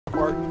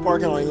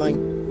Parking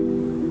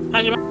online.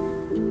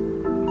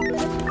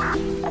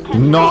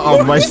 Not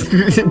on my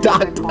screen.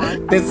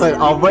 Listen,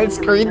 on my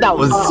screen that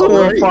was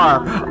so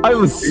far. I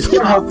was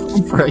so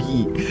afraid.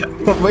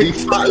 He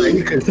thought like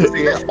he could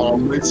see it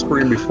on my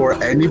screen before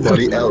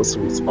anybody else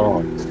was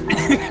on.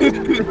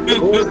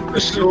 Go to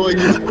show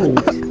you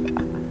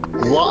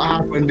what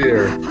happened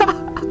there.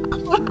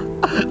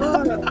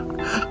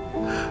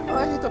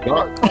 I hit the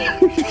park.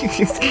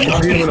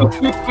 Not even a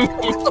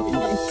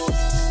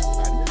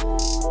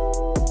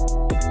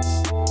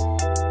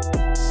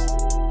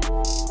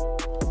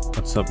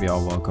What's up,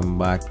 y'all? Welcome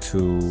back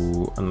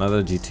to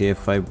another GTA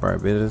 5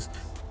 Barbados.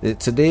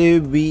 Today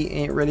we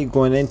ain't really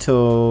going into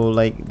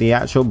like the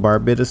actual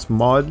Barbados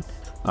mod.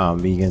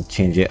 We can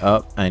change it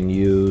up and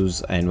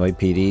use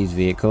NYPD's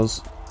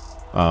vehicles.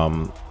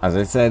 As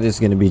I said, it's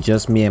gonna be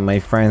just me and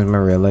my friends, my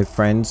real life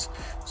friends.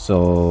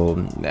 So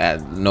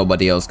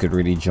nobody else could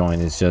really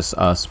join. It's just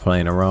us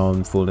playing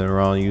around, fooling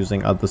around,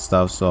 using other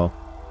stuff. So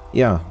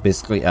yeah,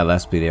 basically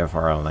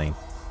LSPDFR Online.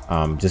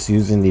 Just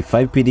using the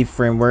 5PD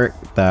framework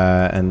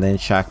that, and then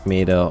Shak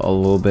made a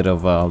little bit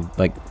of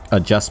like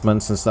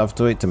adjustments and stuff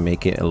to it to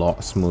make it a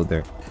lot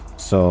smoother.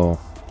 So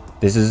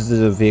this is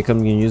the vehicle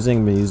I'm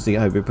using. We use the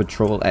Highway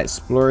Patrol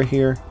Explorer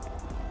here,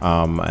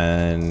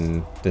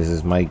 and this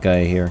is my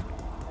guy here.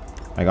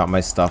 I got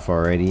my stuff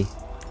already.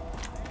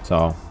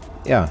 So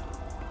yeah,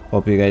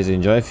 hope you guys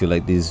enjoy. If you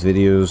like these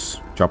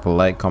videos, drop a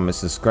like, comment,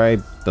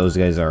 subscribe. Those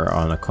guys are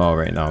on a call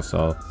right now,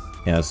 so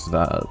yeah, it's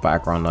the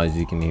background noise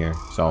you can hear.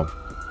 So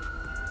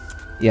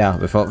yeah,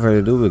 without further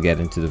ado, we'll get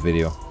into the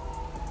video.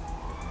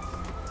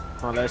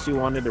 Unless you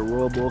wanted to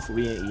roll both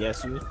we and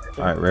ESU.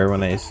 Alright, where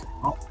one is?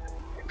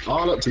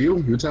 all up to you.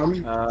 You tell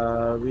me.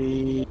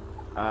 We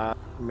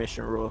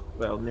mission row.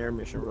 Well, near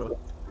mission row.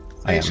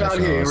 I am shot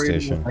mission here, row right?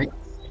 station.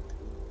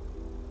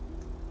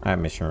 I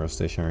am mission row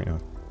station right now.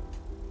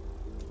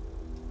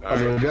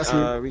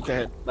 Alright, we can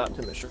head back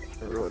to mission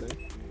row then.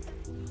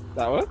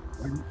 That what?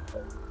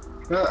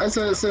 I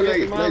said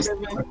like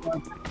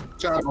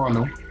shot on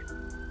them.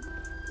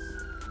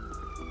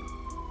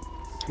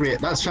 Wait,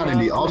 that's shot in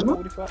the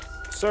ultimate?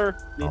 Sir.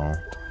 Oh,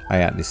 I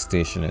at the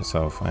station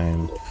itself. I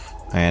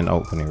ain't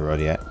opening road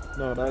yet.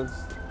 No, that's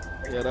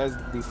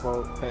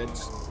default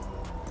heads.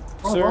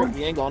 Oh, Sir, well.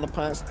 you ain't gonna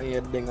pass and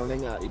you're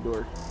ding-a-ling at the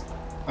door.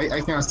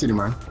 I can't see the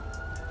man.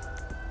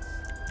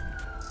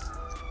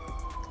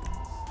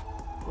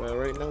 Well,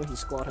 right now he's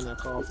squatting that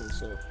coffin,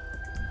 so.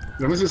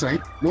 Let me see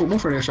something.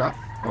 Move for that shot.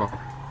 Oh,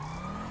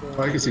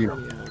 I can see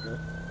him.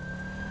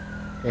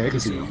 Yeah, I can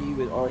see him.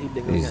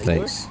 These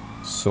lights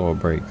so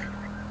bright.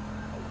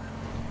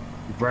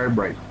 Very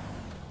bright.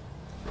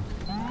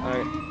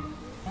 Alright.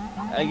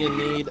 I can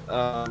need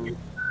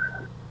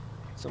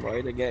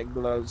somebody to get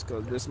gloves,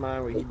 cause this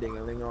man where he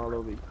ding-a-ling all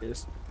over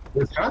this.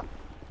 What's that?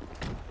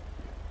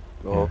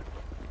 No.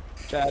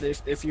 Chad,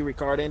 if you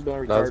recording, don't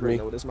record right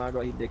now. This man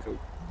got he dick out.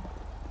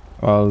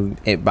 Well,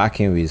 it back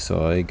in we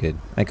so I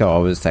could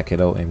always take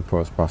it out in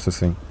post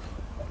processing.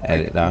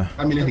 Edit that.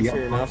 I mean, if you Fair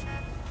get enough.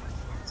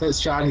 so it's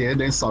shot here,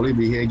 then Solly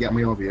be here, get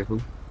me on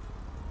vehicle.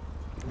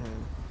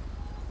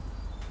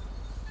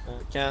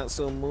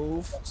 Cancel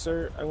move,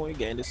 sir. I want you to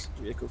get in this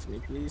vehicle for me,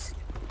 please.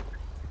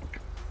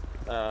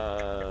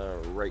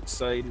 Right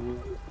side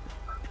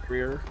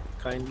rear,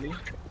 kindly.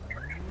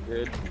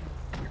 Good.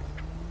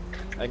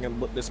 I can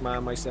book this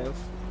man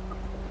myself.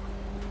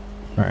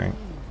 Alright.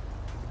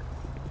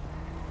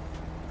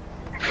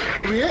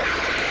 Yeah.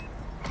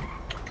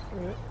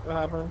 Alright, what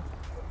happened?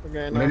 We're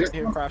going on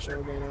here, crashing,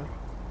 we're going on.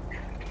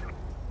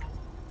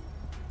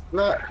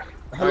 Look.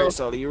 Hello. Alright,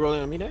 so you rolling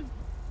on me then?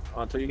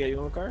 Until you get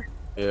your own car?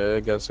 Yeah, I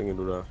guess I can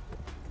do that.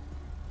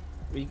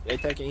 I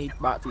think he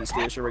back to the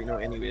station right now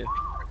anyway.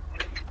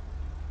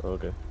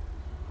 Okay.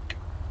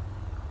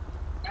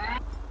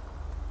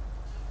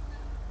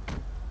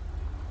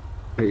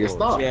 Hey,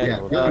 stop.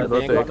 Yeah, Yeah.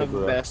 they ain't got no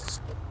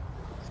vests.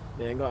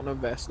 They ain't got no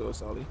vests though,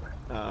 Solly.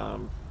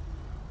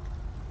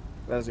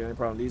 That's the only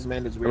problem. These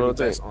men is wearing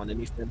vests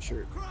underneath them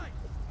shirt.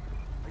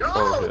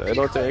 Okay, I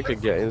don't think I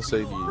could get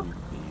inside the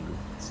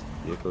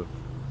vehicle.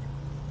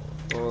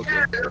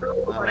 Okay.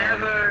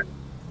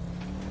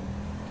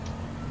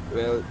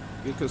 Well,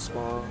 you could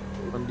spawn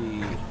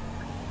on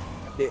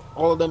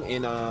all of them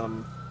in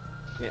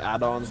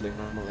add-ons like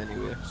normal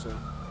anyway. So.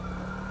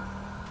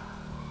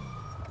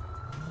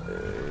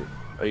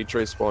 I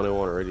tried spawning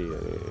one already.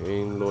 I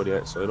ain't loaded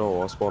yet, so I don't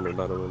want to spawn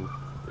another one.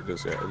 I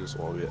just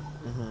want to get.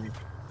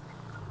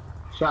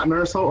 Shot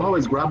nurse, how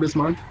is grab this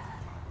man?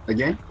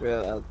 Again?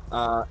 Well,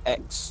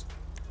 X.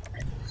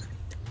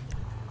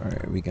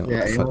 Alright, we can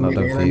look for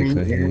another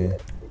vehicle here.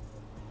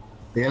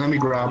 Yeah, let me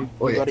grab.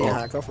 You got your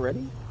handcuff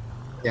ready?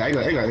 Yeah, I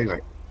got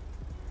it.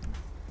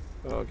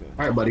 Oh, okay.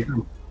 Alright, buddy.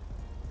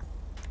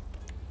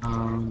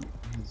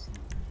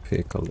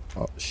 Vehicle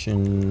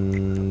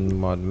option,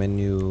 mod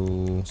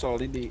menu.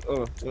 Solid D.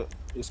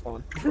 You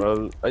spawn.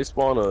 Well, I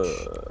spawned a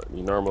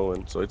normal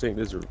one, so I think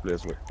this is a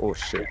replacement. Oh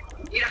shit.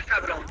 Yeah,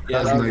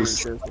 that's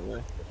nice.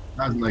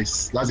 That's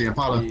nice. That's the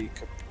Impala.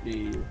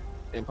 The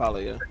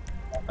Impala, yeah.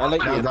 I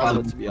like the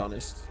Impala, to be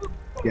honest.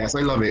 Yes,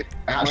 I love it.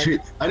 Actually,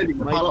 I didn't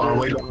even follow our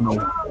way down.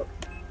 No.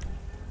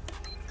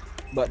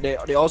 But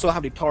they also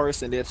have the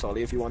Taurus in there,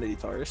 Solly, if you wanted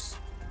the Taurus.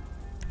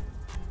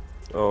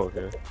 Oh,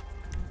 okay.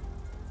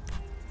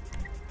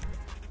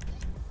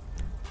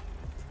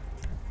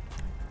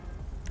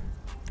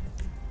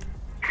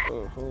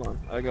 Oh, hold on.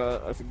 I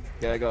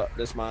got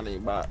this man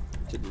in back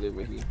to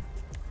deliver here.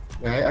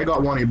 Yeah, I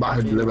got one in back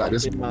to deliver at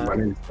this man.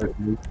 running.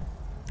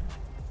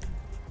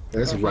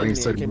 This is running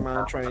so came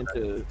out trying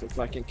to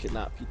fucking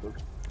kidnap people.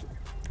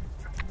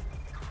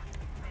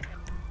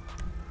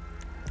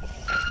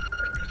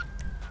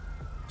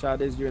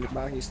 Child is you in the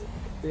back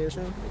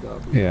station?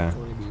 Yeah.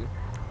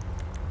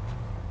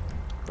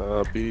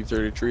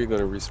 PD-33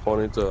 gonna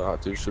respond into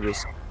active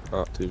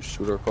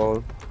shooter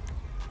call.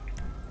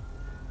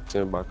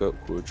 Send back up,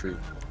 cool tree.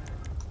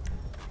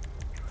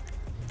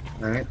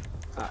 Alright.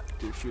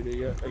 Active shooter,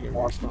 yeah. I can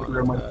respond. I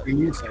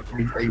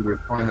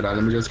respond to that.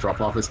 Let me just drop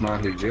off this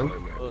man here, Jill.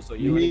 Oh, so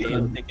you ain't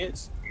getting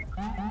tickets?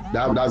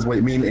 That's what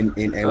you mean in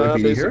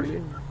NYPD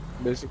here?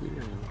 Basically.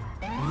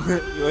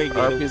 You ain't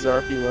getting RP's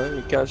RP, man.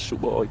 You can't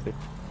shoot ball like that.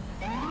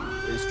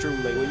 It's true,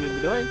 like what you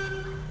be doing?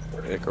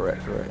 Yeah,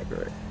 correct.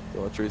 You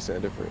want to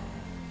something different.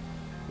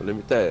 But let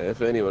me tell you,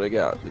 if anyone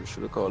got out, you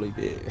should have called it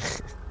dead.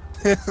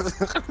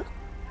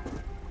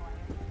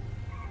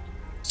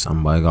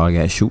 Somebody gotta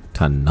get shoot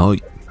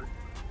tonight.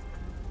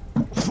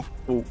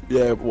 Oh,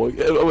 yeah, boy.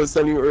 I was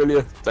telling you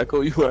earlier,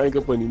 Taco, you hang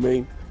up on the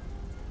main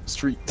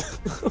street.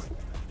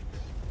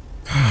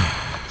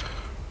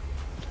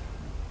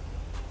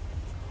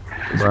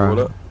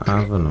 Bro, I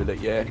don't know.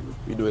 Like, yeah,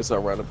 we doing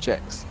some random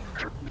checks.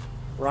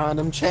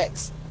 Random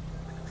checks.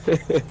 I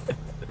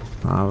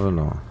don't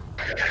know.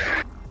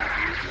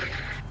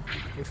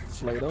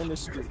 It's like on the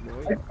street,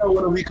 boy. I know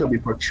what we could be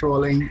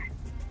patrolling.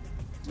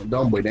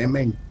 Dumb boy, they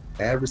mean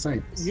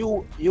everything.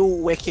 You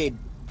wicked.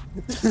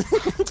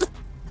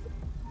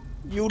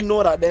 You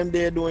know that them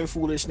there doing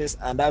foolishness,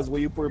 and that's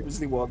where you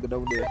purposely walk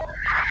down there.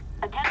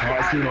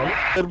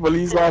 The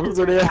police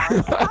officer there.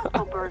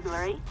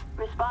 Burglary.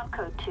 Response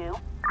code 2.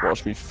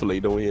 Watch me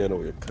flay down here,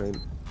 no, you kind.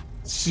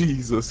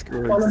 Jesus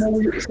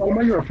Christ.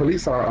 Solomon, you're a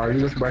police or are you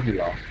just breaking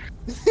law?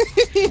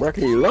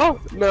 Breaking law?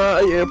 Nah,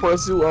 I am in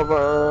pursuit of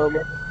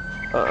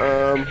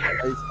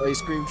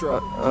ice cream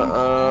truck.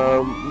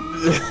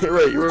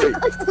 Right.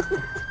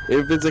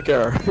 If it's a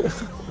car.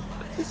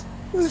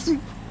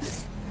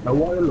 I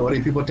want to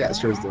load people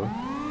textures though.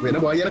 Wait,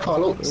 no, you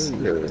call out.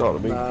 Talk to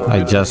me.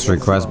 I just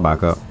request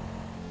backup.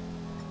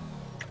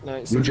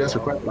 Nice. You just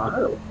request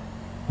backup.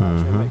 Oh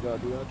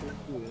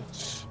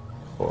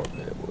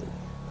man, boy.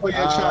 Oh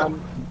yeah, chat.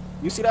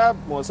 You see that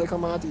motorcycle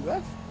man to the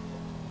left?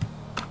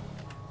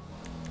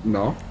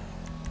 No.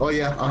 Oh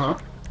yeah,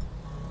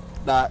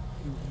 That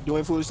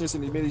doing foolishness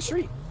in the middle of the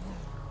street.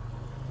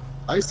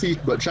 I see,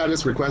 but chat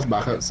just request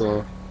backup,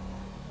 so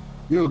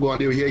you go on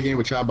there here again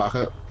with chat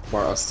backup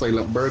for a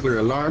silent burglary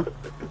alarm.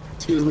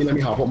 Excuse me, let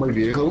me hop up my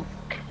vehicle.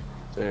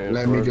 Damn,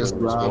 Let me just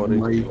grab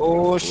my.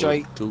 Oh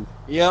shite.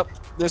 Yep,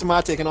 this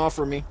man taking off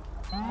from me.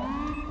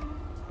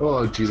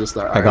 Oh Jesus!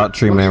 I got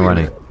 3 men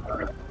running.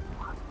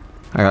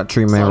 I got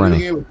 3 men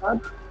running.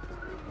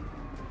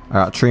 I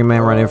got 3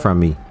 men running from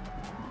me.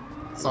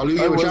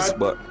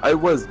 I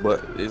was, but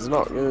it's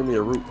not giving me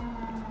a route.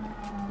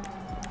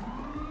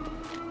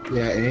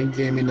 Yeah, it ain't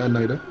giving me none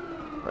either.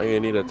 I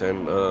ain't need a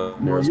 10.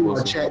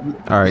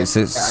 Alright,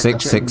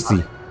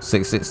 660.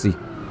 660.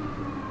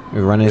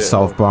 We're running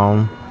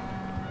southbound.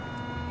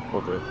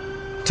 Okay.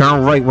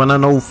 Turn right when I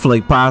know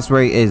flight pass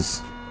rate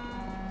is.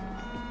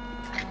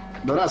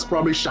 No, that's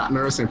probably Shak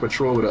nursing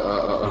patrol with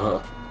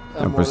a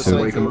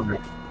pursuit.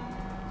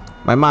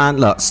 My man,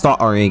 look,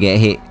 stop or you get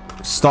hit.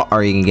 Stop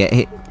or you can get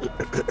hit.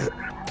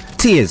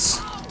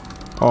 Tears.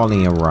 All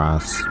in your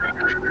ass.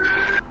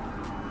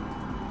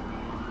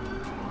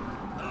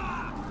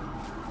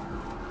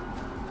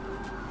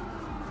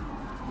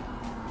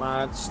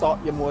 Man,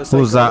 stop your motorcycle.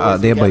 Who's that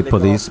out there by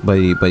police,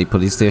 by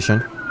police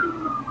station?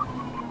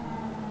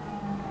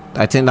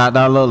 I think that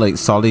look like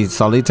Solly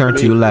turn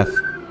to your left.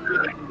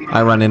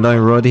 I running down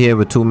the road here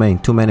with 2 men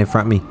in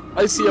front of me.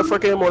 I see a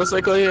freaking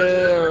motorcycle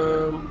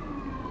here.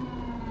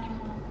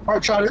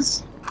 Alright,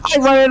 Charles. I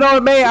running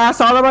down me. I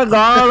saw them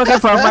go looking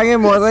for a fucking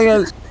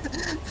motorcycle.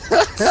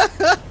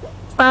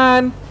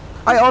 Man,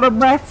 I out of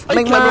breath.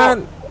 I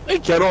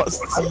cannot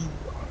see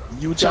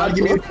you, Child,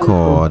 give me a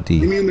God,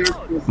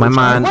 my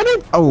man.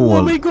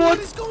 Oh my God!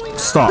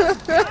 Stop!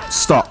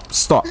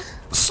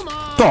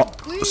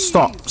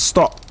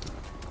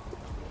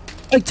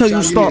 I tell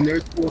you stop.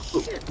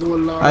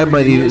 I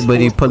by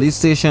the police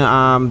station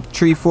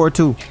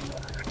 342.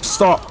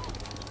 Stop.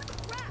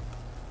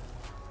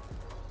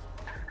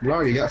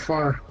 Bro, you got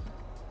far.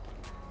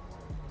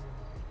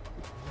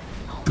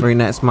 Right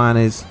next man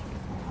is.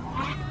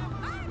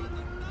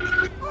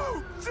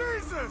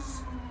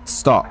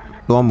 Stop.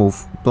 Don't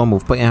move.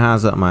 Put your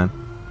hands up, man.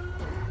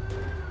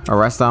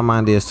 Arrest that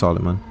man there,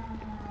 Solomon.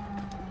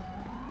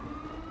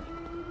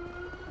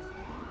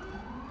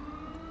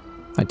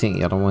 I think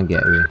the other one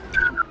get me.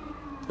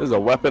 There's a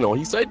weapon on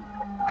his side.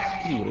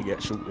 He would have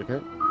got shot, okay?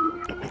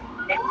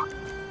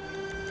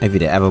 If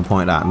you ever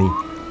point at me.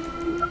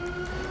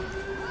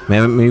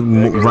 Maybe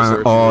me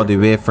run all the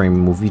way from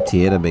movie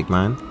theater, big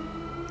man.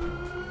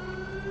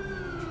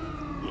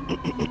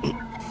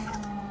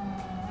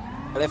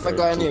 But if I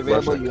got any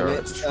available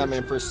units, I'm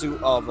in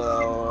pursuit of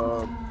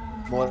a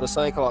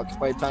motorcycle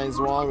occupied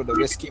 ×1 with a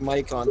whiskey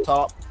mic on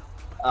top.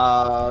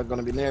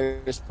 Gonna be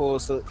nearest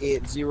postal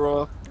 80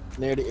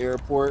 near the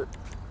airport.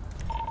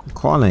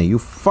 Calling you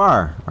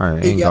far.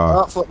 Alright, ain't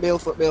gonna. Footbill.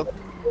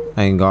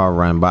 I ain't gonna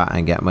run by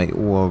and get my.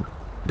 Well,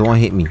 don't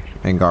hit me.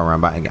 I ain't gonna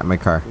run by and get my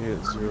car.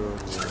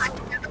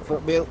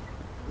 Footbill.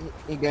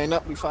 He going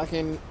up the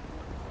fucking.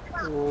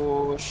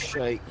 Oh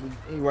shit.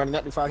 He running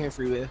up the fucking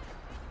freeway.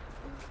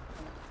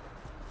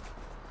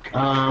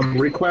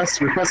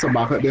 Request a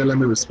backup there. Let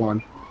me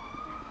respond.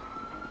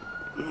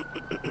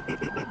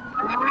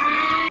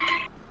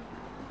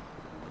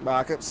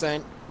 Backup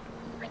sent.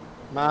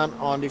 Man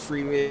on the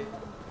freeway.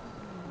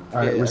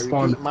 Alright,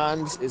 respond.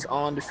 Man is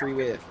on the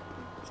freeway.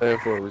 Time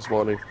for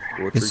responding.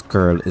 This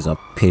girl is a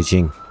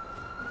pigeon.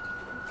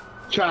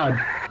 Chad.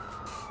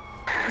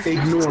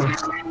 Ignore.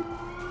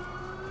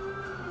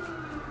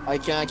 I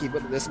can't keep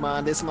up with this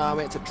man. This man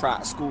went to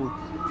track school.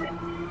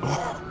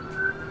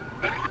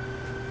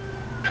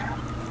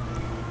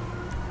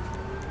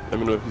 Let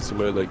me know if you see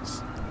my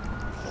legs.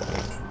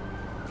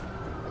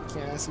 I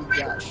can't see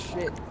that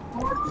shit.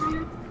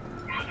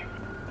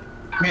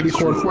 Maybe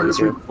code for this.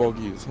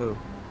 Foggy as hell.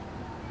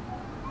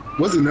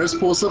 Was the nurse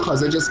postal?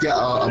 Cause I just get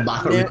a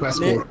backup request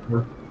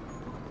for.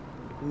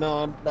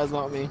 No, that's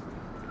not me.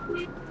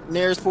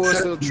 Nearest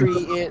postal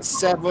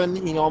 387.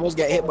 He almost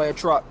got hit by a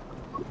truck.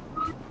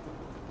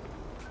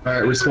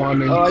 Alright,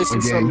 responding. Oh, I see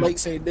again. some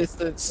lights in the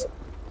distance.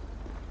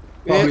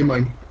 Probably Yeah.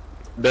 mine.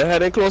 They're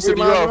heading close to the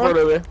Where yard, man front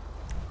of me.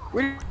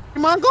 Where the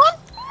man gone?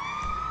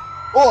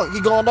 Oh, he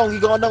gone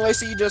down. I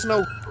see you just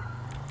now.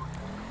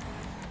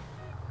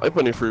 I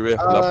put in freeway.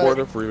 La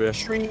Porta freeway.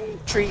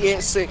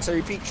 386. I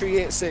repeat,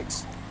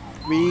 386.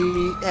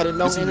 We headed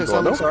down Is he into gone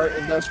some now? sort of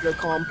industrial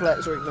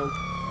complex right now.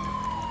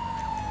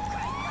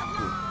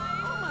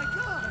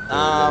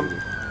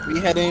 We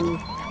heading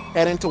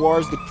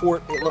towards the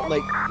port. It looked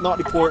like not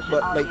the port,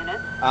 but like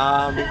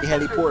the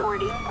heliport.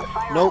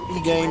 Nope,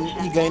 he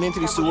going into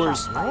the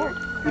sewers.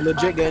 He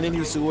legit going into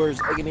the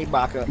sewers. I can need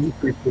backup.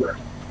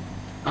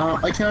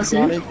 I can't see.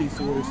 Gone into the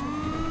sewers.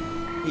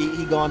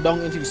 He gone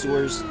down into the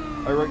sewers.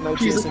 I right now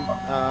chasing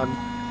down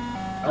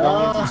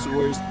into the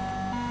sewers.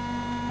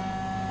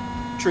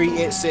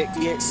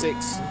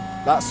 386.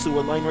 That's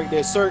sewer line right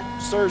there. Sir,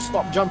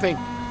 stop jumping.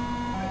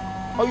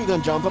 How you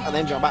gonna jump up and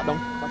then jump back down?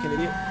 Fucking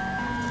idiot.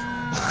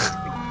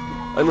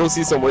 I don't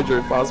see someone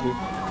driving past me.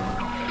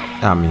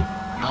 Not me.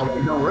 I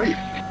went down right.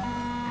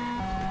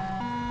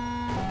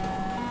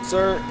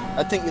 Sir,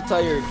 I think you're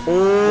tired.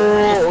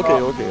 Oh,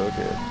 okay.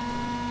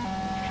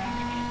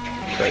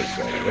 Right.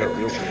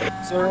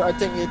 Sir, I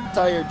think you're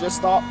tired. Just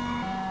stop.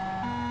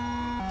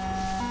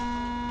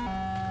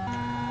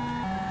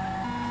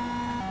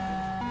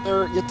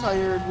 Sir, you're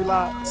tired.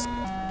 Relax.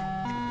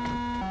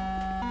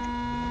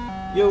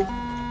 Yo,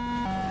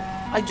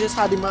 I just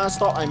had the man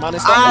stop. I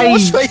managed to stop. Aye. Oh,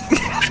 shit.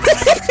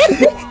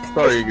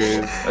 Sorry,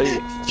 guys.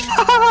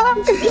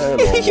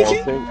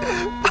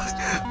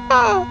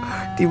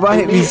 The boy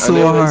hit me so I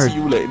hard. see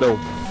you late though.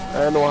 I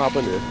don't know what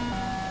happened there.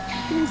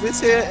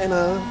 This here in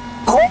a.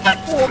 Oh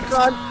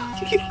God.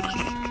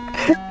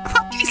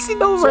 You see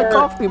those right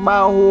off me my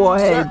whole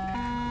head.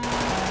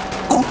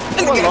 Oh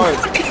Lord.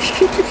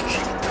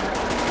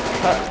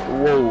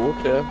 Whoa,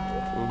 okay.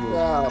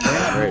 Yeah,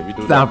 Alright, we do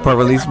Not that.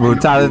 police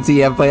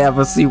brutality if I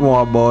ever see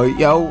one, boy.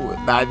 Yo,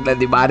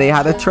 the body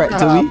had a threat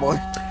to me. boy.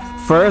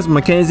 First,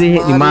 Mackenzie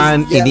hit the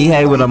man in the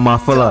head with a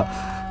muffler.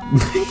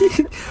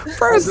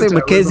 First thing,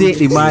 Mackenzie hit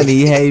the man in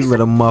the head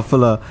with a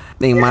muffler.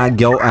 Then man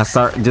go and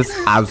start just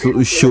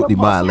absolutely shoot the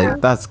man.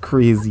 Like, that's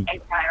crazy.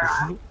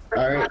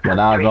 Alright. But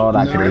that was all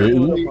I could hit.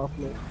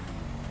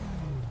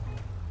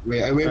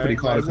 Wait, I wait for the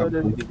call to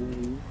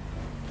come.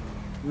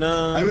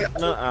 No I mean-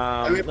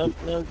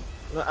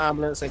 no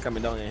ambulance ain't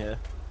coming down in here.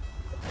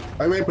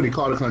 I wait for the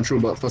call to come true,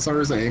 but for some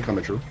reason it ain't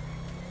coming true.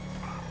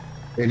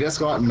 They just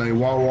got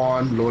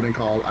 911 loading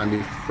call and the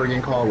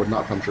friggin' call would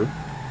not come true.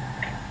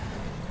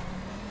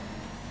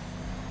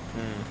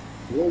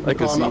 I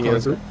can see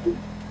answer.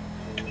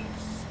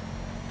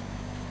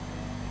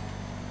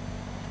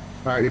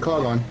 Alright, the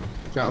call on.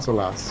 Cancel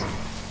last.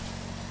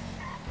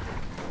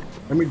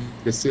 Let me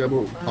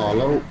disable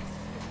call out.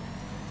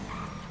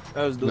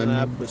 I was doing Let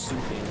that me- pursuit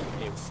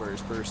in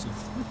first person.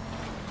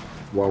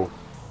 Whoa.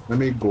 Let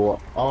me go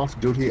off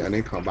duty and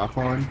then come back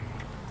on.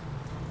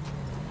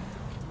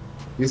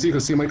 You see, you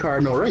can see my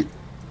card now, right?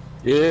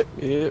 Yep.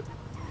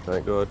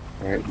 Thank God.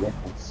 Alright,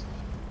 yes.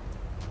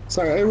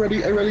 Sorry, I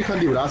really can't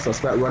deal with that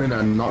suspect running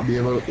and not be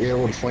able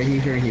to find him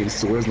here in the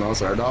sewers now.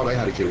 Sorry, dog, I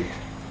had to kill him.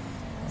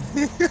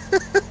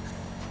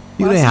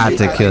 You didn't have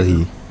to kill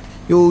he.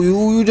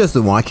 You just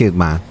the one kid,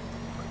 man.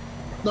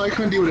 No, I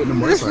can't deal with it no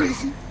more, sorry.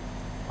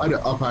 I did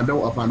up and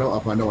down. I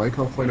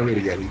can't find a way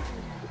to get him.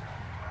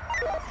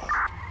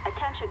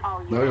 Attention should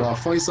all No, I'll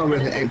find somewhere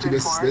to empty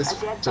this,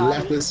 to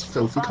left this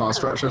filthy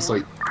construction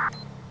site.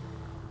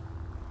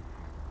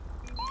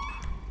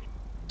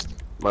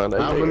 Man,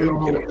 I really know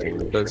how-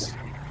 this.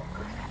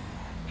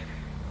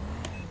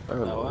 I don't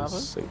What know,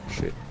 happened? sink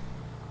shit.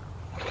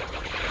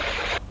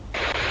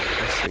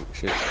 Sink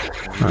shit.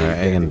 Alright,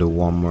 I can do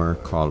one more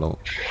call out.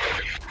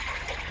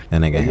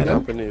 Then I can head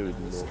up.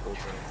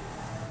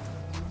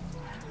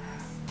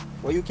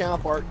 Well, you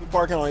can't park. You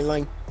parking on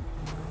line.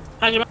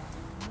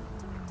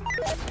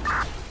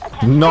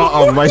 Not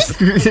on my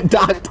screen.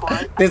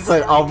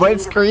 Listen, on my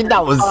screen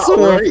that was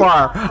so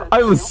far.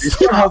 I was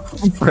so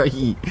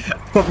free.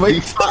 But my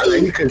You thought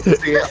that you could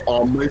see it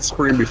on my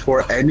screen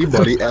before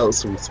anybody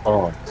else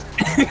responds.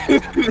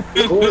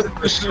 I was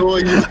to show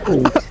you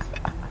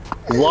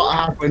what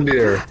happened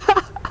there.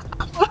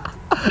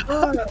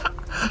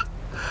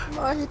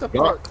 I hate the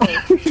park.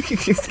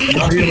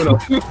 Not even a.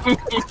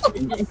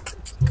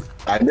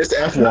 And this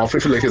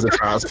F-150 like it's a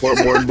transport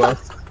board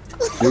bus.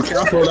 You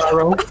can't throw that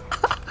around.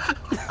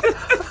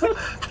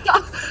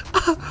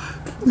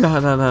 No.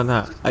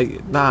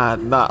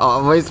 Nah.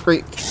 On my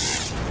screen.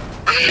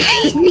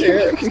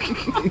 Yeah.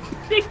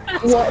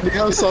 What the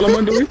hell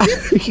Solomon doing?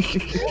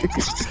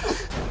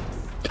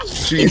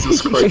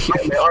 Jesus Christ.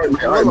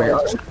 Alright, man.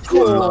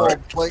 Oh,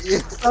 but yeah.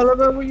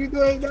 Solomon, what you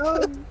doing now?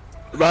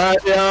 Man,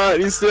 yeah,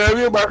 you still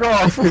me back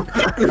off.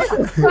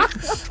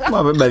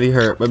 My belly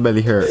hurt. My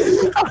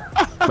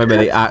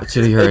belly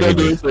actually hurt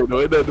me.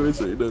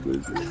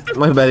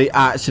 My belly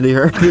actually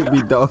hurt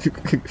me, dog.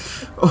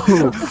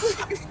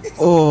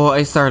 Oh,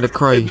 I started to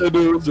cry.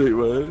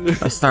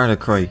 I started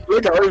to cry.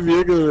 Look at our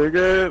vehicle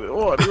again.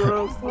 What?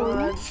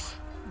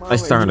 I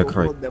started to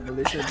cry. Alright,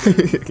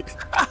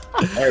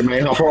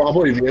 man. How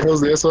about your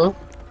vehicles there, sir?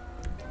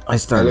 I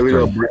started to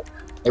cry.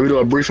 Let me do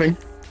a briefing.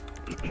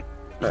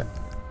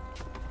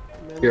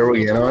 Here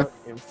we go.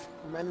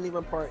 Man,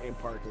 even park in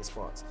parking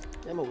spots.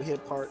 Them over here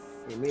park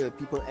in middle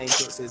people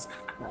entrances.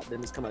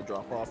 Then it's gonna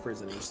drop off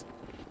prisoners.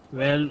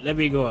 Well, let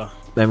me go.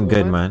 I'm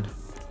good, man. No,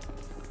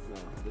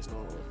 there's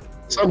no.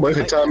 Somebody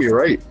can tell me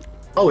right.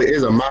 Oh, it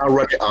is a man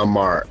running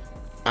unmarked.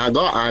 I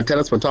got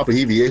antennas from top of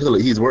his vehicle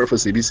like he's working for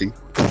CBC.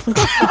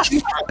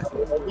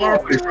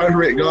 God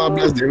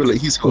bless them,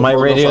 like he's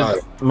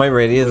My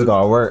radius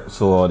got work,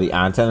 so the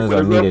antennas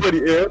are needed.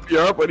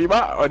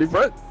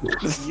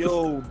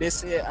 Yo,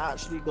 this here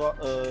actually got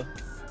a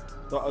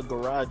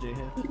garage in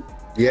here.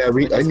 Yeah,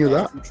 I knew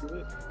that.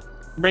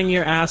 Bring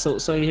your ass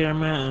outside here,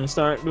 man, and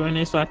start doing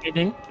this fucking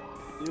thing.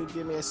 You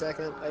give me a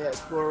second. I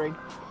exploring.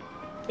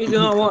 We do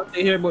not want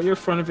to hear about your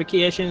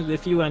frontifications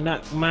with you and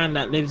that man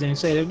that lives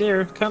inside of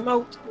there. Come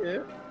out. Yeah.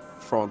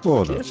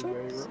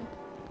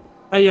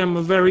 I am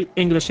a very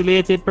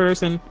English-related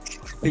person.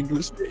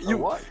 English.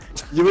 What?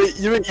 You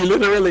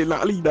illiterate,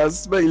 like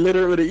that's very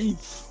illiterate.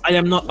 I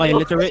am not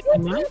illiterate,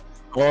 man.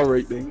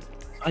 Alright then.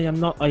 I am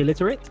not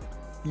illiterate.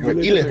 You're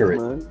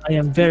illiterate. Man. I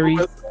am very.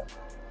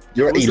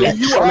 You're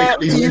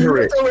electronically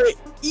illiterate.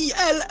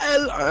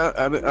 ELL.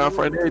 And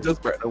Friday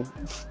just break them.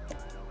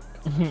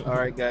 All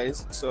right,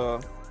 guys.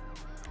 So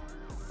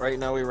right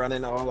now we're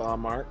running all our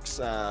marks.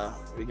 We're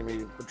gonna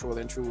be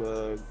patrolling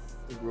through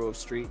Grove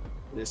Street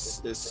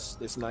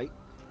this night.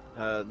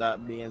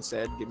 That being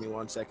said, give me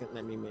 1 second.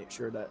 Let me make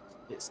sure that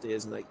it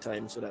stays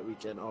nighttime so that we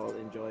can all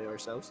enjoy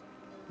ourselves.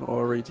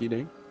 Alrighty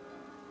then.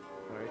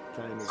 All right,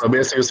 time is. So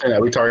basically, you're saying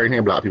that we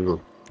targeting black people.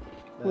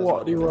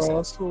 What the I said.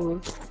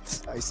 rascal?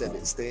 I said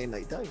it stay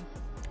nighttime.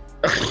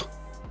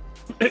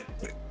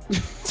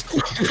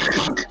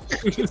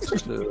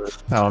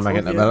 How am I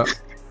getting that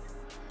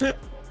better?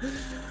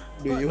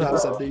 Do you have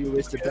something you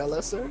wish to tell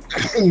us, sir?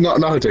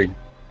 Nothing.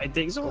 I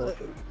think so.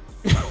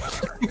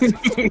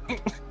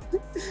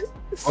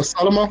 Oh,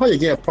 Solomon, how you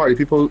get a party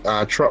people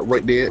truck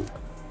right there?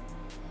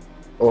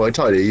 Oh, I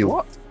told you.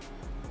 What?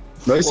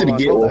 No, you see the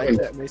gate I open.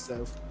 that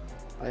myself.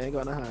 I ain't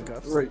got no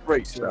handcuffs.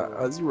 Right, So,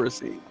 as you were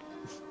saying.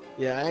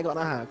 yeah, I ain't got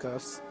no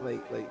handcuffs.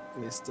 Like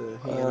Mr.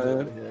 Hands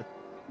over here.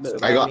 So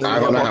I got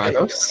that means- no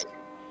handcuffs.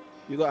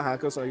 You got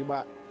handcuffs? Are you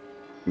back?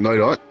 No, you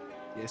don't.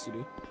 Yes, you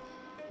do.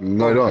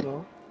 No, you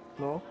don't.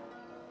 No.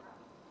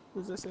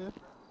 Who's this here?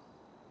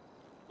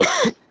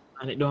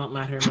 And it don't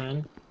matter,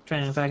 man. Try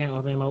and fucking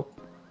open him up.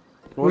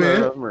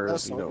 Where?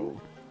 That's Solly.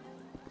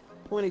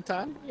 20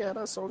 time? Yeah,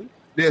 that's Solly.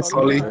 Yeah,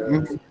 Solly.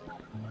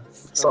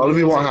 Solly,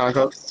 we want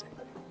handcuffs.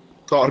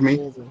 Talk to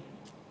me.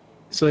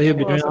 So he'll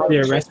be doing all the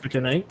arrest for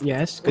tonight.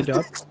 Yes, good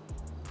job.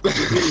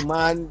 You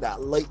man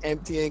that light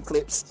emptying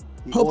clips.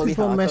 The Hope only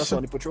people handcuffs mess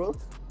on the patrol.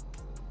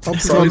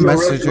 Solly,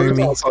 messaging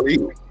me.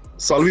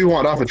 Solly, we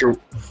want off at your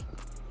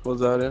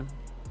What's that in?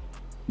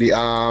 the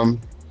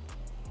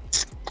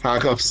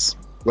handcuffs.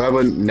 We have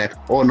a neck.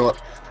 Oh no,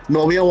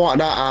 we don't want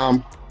that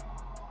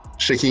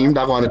Shakim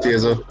that on the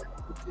taser.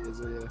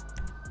 Taser,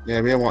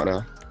 Yeah, we don't want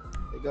that.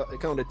 yeah. It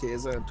come with a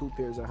taser and 2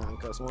 pairs of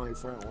handcuffs. One in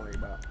front, one in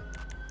back.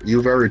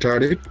 You very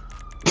retarded.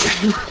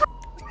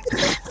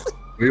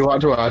 We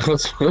want to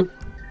handcuffs.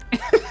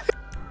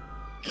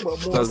 But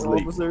That's most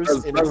like officers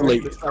that's, in that's the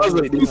like road, that's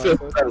like the the fifth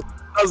handcuffs. battle.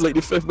 That's like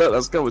the fifth battle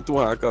that's come with 2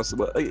 handcuffs.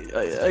 But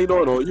I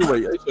don't know. You're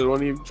right. I should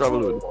not even travel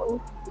with one.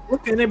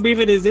 What kind of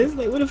briefing is this?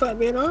 Like, what the fuck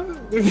been on?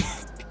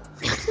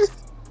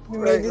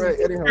 Right.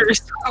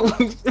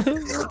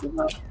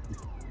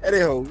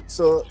 Anyhow,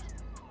 so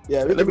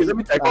yeah. Let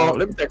me take off.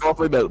 Let me take off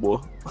my belt, boy.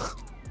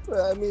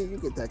 I mean, you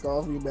can take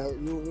off your belt,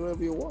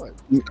 whatever you want.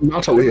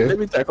 Not over here. Let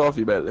me take off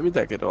your belt. Let me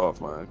take it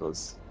off, man.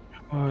 Cause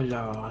Oh,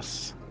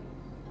 loss.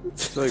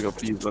 so you got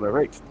peas on it,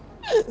 right?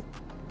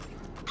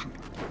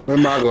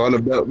 When my gun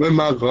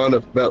a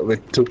belt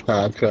with 2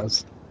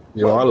 handcuffs.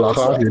 You want to lock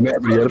off your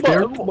neck with the other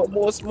pair? But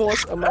most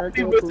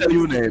American People tell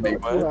you police that,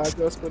 don't man. do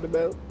handcuffs for the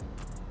belt.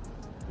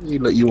 You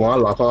want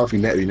to lock off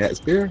your neck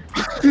pair?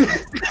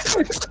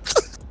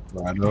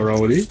 I know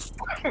wrong with it.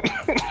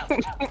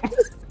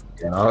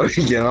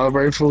 Get all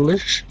very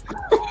foolish.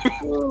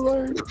 Oh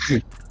Lord.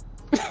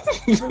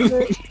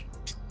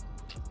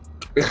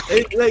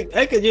 Like,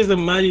 I could just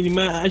imagine you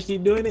might actually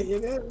doing it. You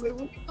know?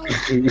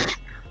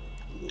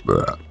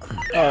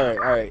 All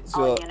right.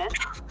 So All units,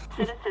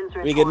 citizens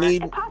we can report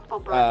need a possible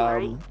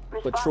burglary.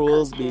 Response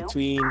patrols code 2.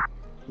 between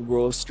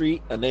Grove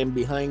Street and then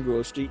behind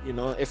Grove Street. You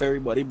know, if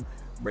everybody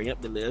bring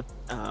up the little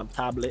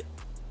tablet.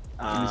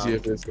 Let me see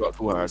if it's got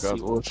 2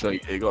 handcuffs. Oh,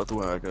 shit, it got 2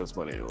 handcuffs,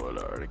 money. Oh,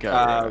 Lord, the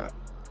camera.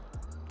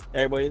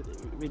 Everybody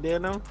be there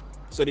now.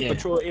 So the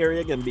patrol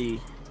area can be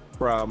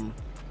from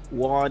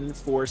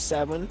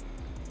 147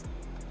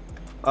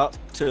 up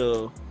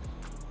to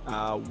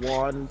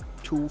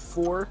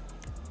 124,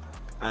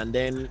 and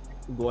then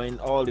going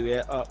all the way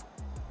up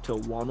to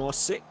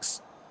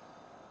 106,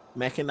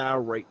 making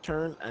our right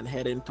turn and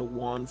heading to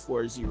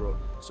 140.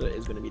 So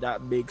it's going to be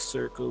that big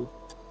circle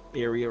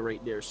area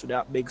right there. So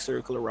that big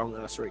circle around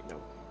us right now.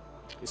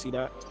 You see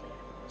that?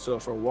 So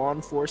for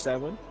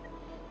 147,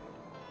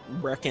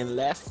 braking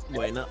left,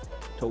 going up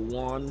to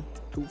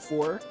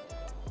 124,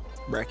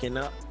 braking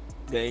up,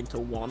 going to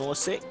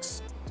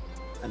 106,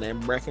 and then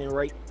braking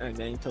right and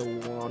going to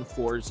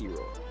 140.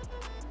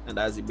 And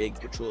that's the big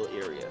patrol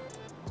area.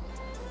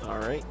 All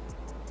right.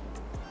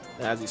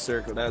 That's the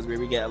circle. That's where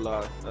we get a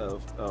lot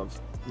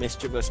of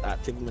mischievous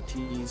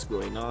activities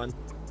going on.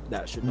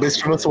 That should not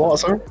Mischievous what,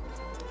 sir?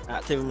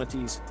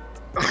 activities.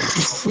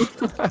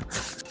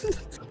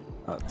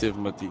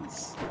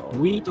 Activities.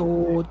 We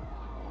told.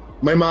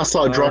 My man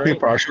started dropping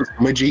Alright. parachutes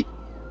from my Jeep.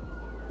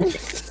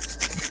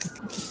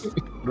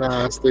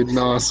 Nasty I don't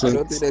nonsense.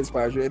 think that's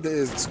parachute. It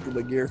is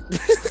scuba gear.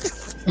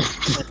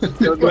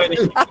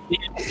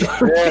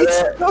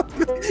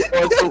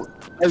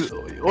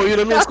 Oh, you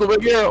the mean scuba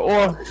gear?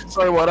 Oh,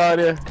 sorry, what are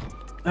they?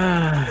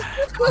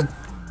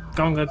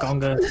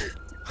 Conga.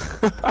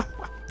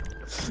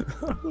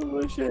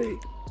 Oh shit.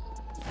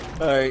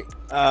 Alright.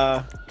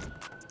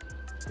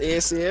 Stay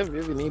safe.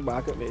 If you need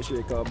backup, make sure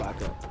you call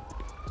backup.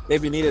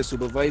 If you need a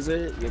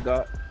supervisor, you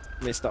got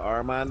Mr.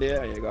 Armand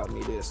there and you got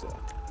me there, so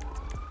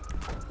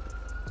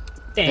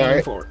Damn.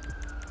 Alright. make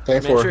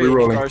Thanks for sure you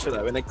re-rolling. car so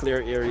that when a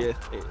clear area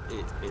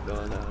it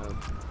don't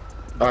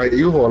Alright,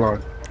 you hold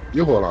on.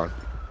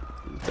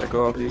 Take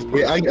off these.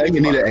 Yeah, I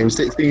need an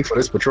M16 for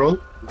this patrol.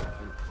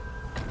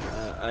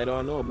 I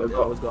don't know, but They I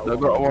always got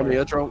got one in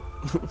your trunk.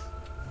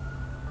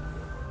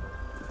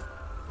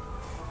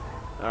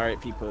 Alright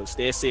people,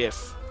 stay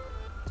safe.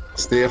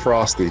 Stay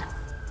frosty.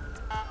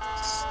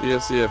 Stay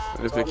safe.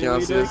 If you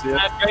can't stay safe,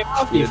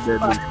 You you're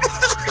deadly.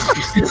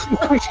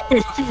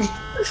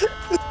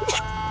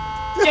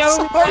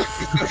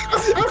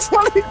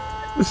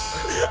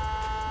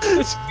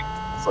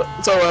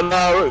 So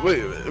now,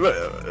 wait,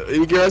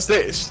 you get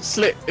a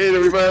slit in the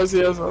reverse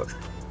here. So.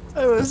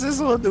 Hey, what's this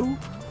one do?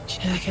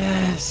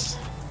 Jackass.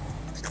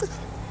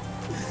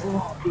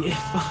 Oh,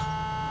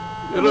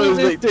 yeah. You know,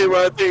 it's like take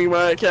my thing,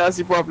 man. Can't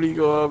see properly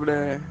go over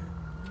there.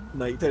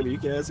 Nighttime you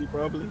can't see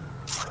probably.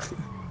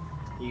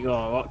 You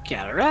gonna walk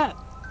cataract?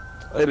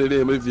 I did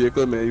it in my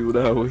vehicle, man. You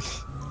that way.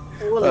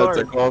 Oh I Lord.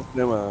 took off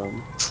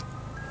them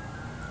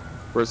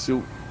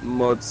pursuit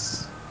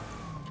mods.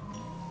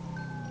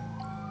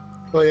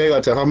 Oh yeah, I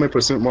got to how many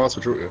percent miles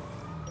patrol here?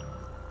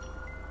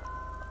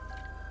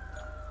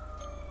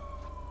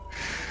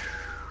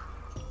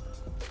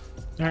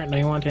 Alright, now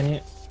you want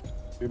it?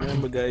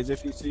 Remember guys,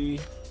 if you see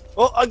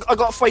I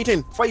got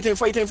fighting.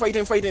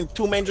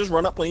 2 men just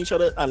run up on each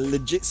other and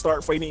legit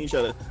start fighting each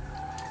other.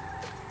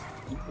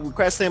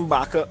 Requesting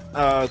backup,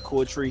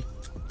 code 3.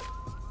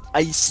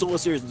 I so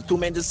serious. The 2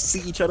 men just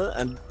see each other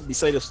and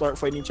decide to start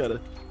fighting each other.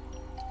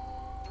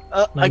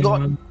 I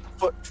got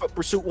for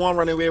pursuit one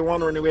running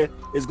away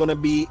is gonna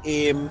be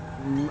a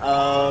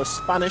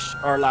Spanish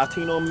or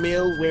Latino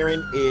male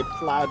wearing a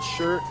plaid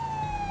shirt.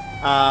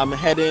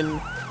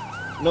 Heading.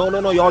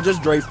 No, y'all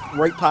just drive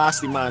right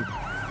past the man.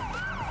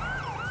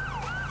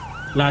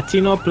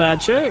 Latino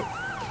plaid shirt?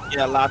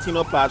 Yeah,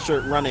 Latino plaid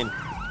shirt running.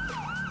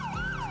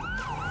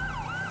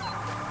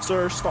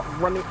 Sir, stop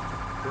running.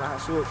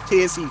 So,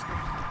 Casey,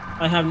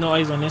 I have no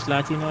eyes on this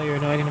Latino you're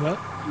talking about.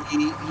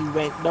 he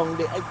went down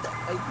there. I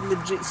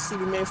legit see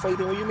the man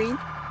fighting. What you mean?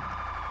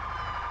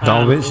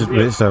 Down which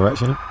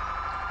direction?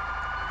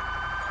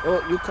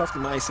 Oh, you cuffed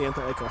him. I see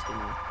anything. I cuffed him.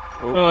 Man.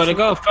 Oh, they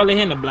got a fella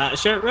in the black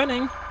shirt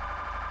running.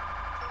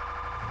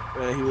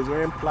 He was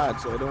wearing plaid,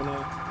 so I don't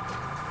know.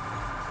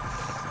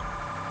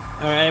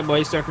 Alright,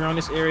 boys, stuck around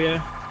this area.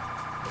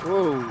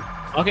 Whoa.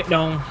 Lock it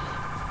down.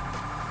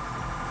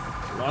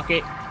 Lock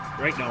it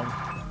right down.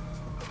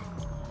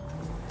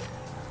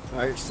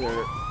 Alright,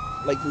 sir.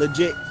 Like,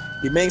 legit,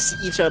 the men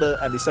see each other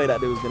and decide that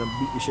they was gonna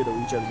beat the shit out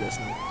of each other just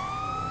now.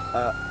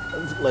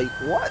 Like,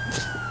 what?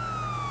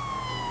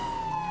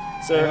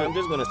 Sir, I'm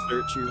just gonna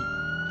search you.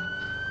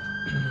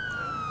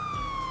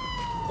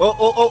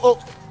 Oh.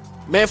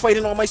 Man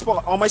fighting on my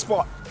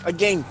spot.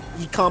 Again,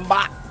 he come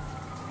back.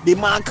 The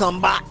man come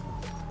back.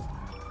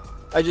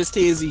 I just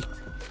tased.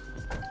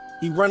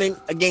 He running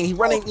again. He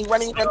running.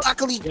 And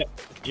tackle me. Yep.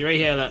 You right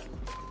here, look.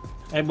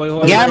 Hey, boy,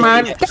 hold Yeah, on.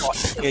 man.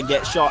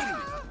 Get shot.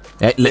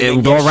 Hey,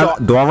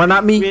 don't run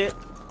at me.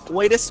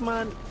 Wait, this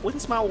man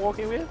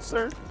walking with,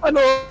 sir? I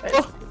know.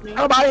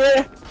 Come out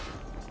here.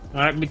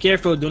 Alright, be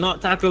careful. Do not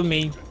tackle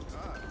me.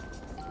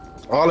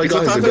 All I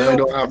got is a gun.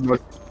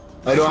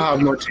 I don't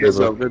have no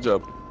taser. Good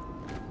job.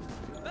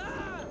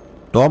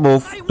 Don't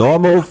move.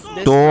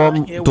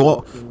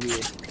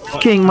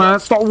 King, man,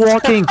 stop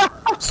walking.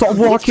 Stop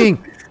walking.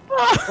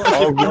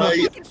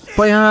 Alright.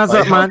 Put your hands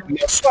up, man.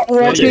 Stop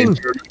walking.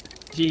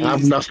 I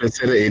have nothing to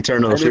say the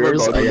internal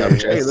affairs. I am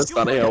Hey, let's just.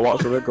 start here.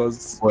 Watch the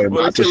records. Boy,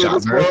 about to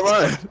shot,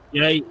 man.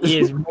 Yeah, he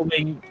is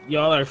moving.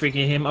 Y'all are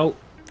freaking him out.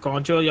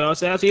 Control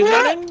yourselves. He's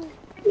running.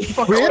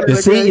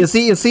 You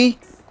see?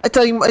 I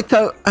tell you,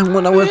 and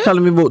when I was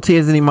telling me about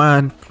tasing him,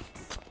 man.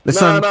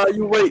 Listen. Nah,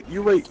 you wait.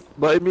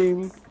 But I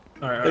mean,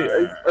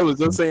 Alright. I was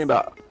just saying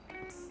that.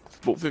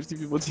 About 50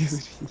 people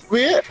teasing me.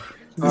 Wait.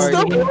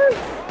 Stop it!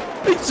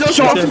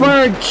 Shots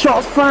fired.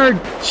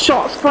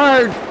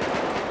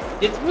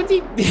 It's what he.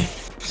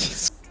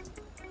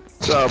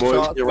 Nah, boy,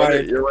 Shots you're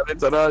fired. running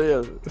to that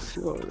here.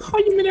 How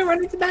you mean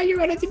running to that? You're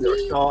running to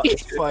me. Shot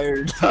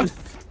fired.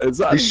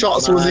 Exactly. The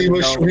shots was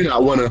even shooting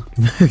at one of.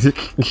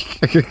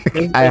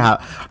 I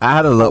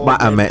had to look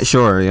back and make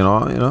sure, you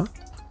know.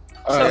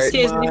 Alright.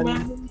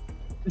 Man.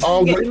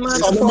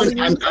 Solomon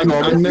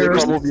and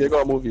nurse. You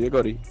got movie.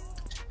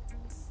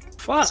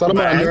 Fuck,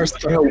 Solomon and man. nurse.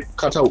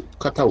 Cut out.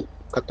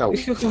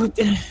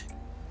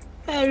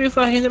 Every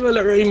fucking never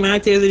look really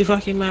mad to the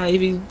fucking man if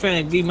he's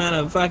trying to give man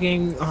a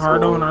fucking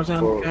hard on or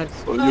something.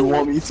 So you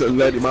want me to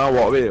let him out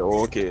walk away?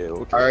 Okay.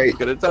 Alright.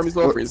 Okay, the time is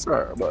not free,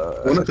 sir.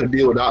 But We're not gonna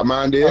deal with that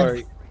man there.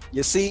 Alright.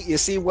 You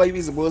see why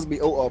we supposed to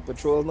be out on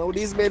patrol? No,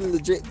 these men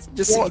legit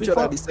just see each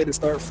other and decide to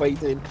start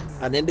fighting.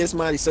 And then this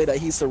man decided that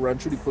he's to run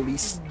through the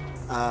police.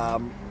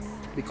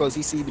 Because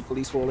he see the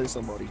police holding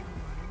somebody.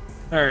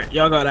 Alright,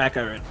 y'all got that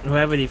covered.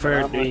 Whoever the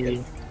first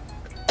He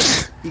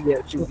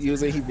gets you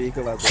using his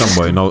vehicle as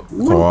Somebody know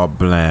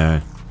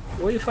problem.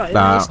 what you fighting?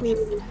 Nah.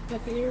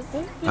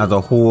 As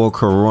a whole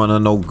corona,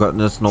 no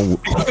goodness, no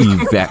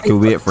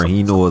evacuate for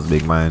he knows,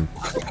 big man.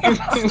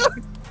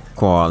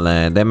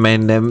 Quarantine. That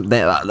man,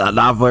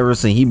 that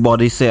virus and he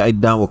body say I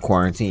done with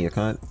quarantine, you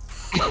can't.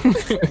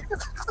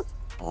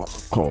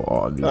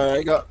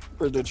 Alright, got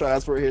prisoner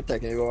transport here,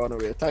 taking go on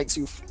over here.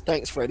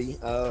 Thanks, Freddy.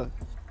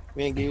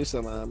 We ain't give you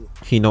some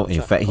He know,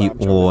 in fact, he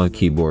on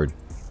keyboard.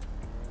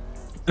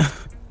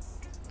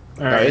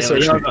 Alright,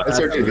 search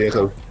the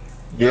vehicle.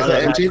 Vehicle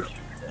empty.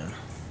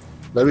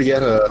 Let me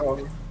get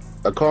a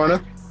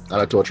coroner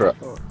and a tow truck.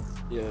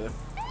 Yeah. You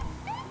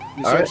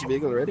Alright. searched the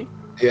vehicle already?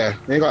 Yeah,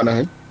 ain't got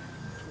nothing.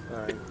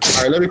 Alright,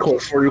 let me call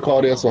before you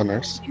call this one,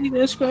 nurse.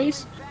 Jesus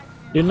Christ.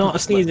 Do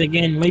not sneeze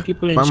again. My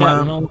people in My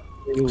chat man. know.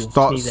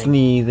 Stop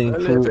sneezing.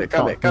 Come.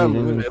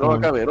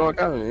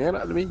 You're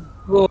not me.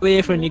 Go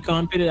away from the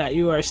computer that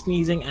you are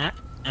sneezing at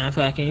and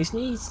fucking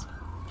sneeze.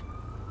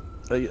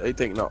 I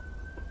think not.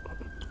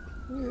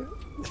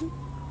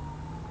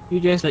 You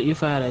just like your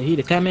father. He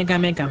the come in.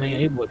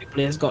 Hey, boy, the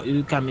place got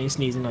you coming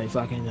sneezing on your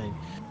fucking thing.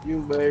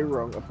 You very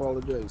wrong.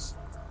 Apologize.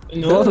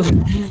 No.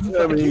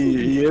 I mean,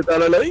 you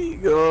tell a lie.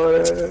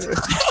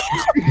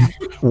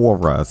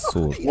 War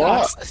so.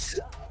 What?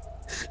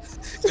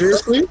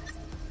 Seriously?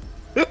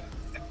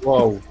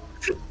 Whoa.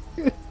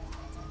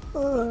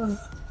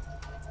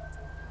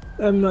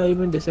 I'm not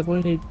even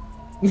disappointed.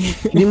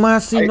 You might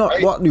see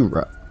not what you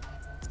rap.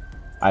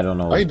 I don't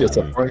know. I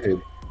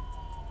disappointed.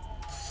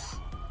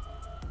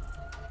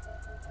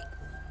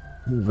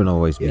 You've been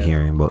always be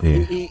hearing about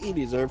here. He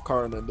deserved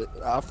coroner, but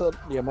after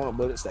the amount of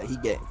bullets that he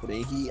get, but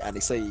then and they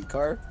say he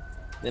car,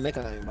 then they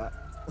can't back.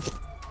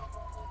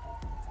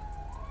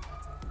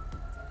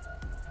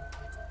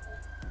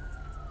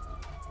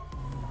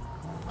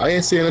 I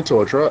ain't seeing a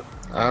tow truck.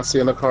 I'm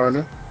seeing a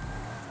coroner.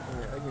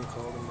 Alright, I can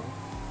call him now.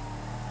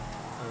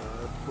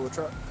 Tow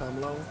truck, come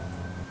along.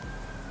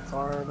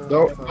 Coroner.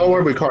 Don't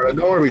worry, coroner.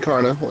 Don't worry,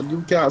 coroner.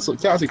 You can't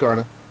see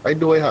coroner. I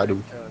do what I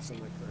do. Alright.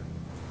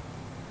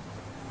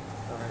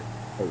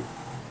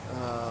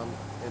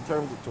 In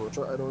terms of tow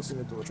truck, I don't see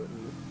a tow truck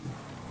either.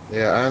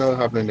 Yeah, I know what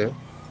happened there. They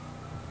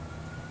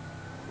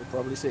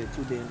probably say it's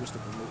too dangerous to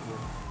come out here.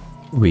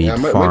 Weed Yeah,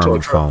 my farm tow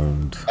truck.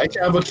 found. I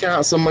can't but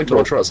cancel my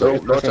tow truck, so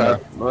No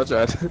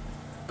chat.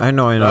 I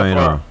know.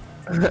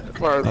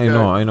 I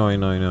know. I'm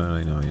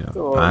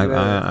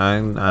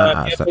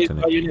accepting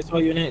it.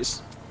 All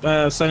units.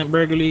 Silent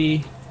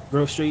burglary,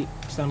 Grove Street.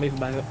 Stand by for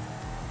backup.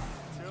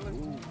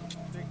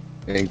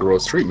 And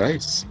Grove Street,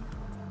 nice.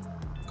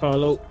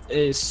 Call out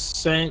is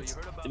sent.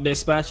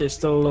 Dispatch is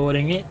still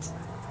loading it.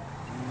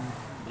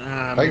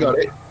 I got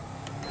it.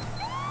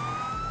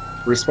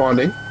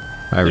 Responding.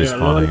 I'm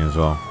responding as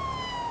well.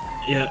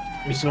 Yeah,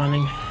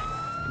 responding.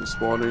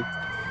 Responding.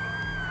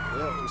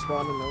 Yeah,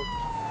 responding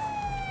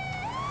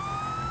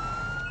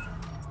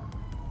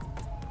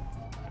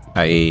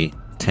now. IE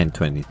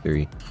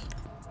 1023.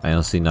 I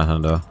don't see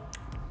nothing though.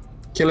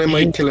 Killing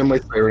my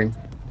siren.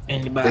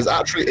 In the back. There's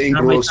actually in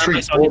Grove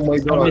Street. Oh my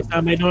god.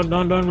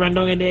 Don't run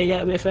down in there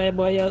yet, wait,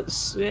 boy.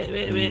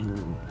 Wait.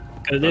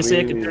 Cause they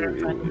say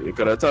you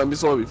could have told me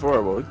so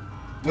before, boy.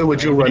 Where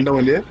would you run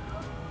down there?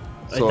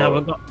 So,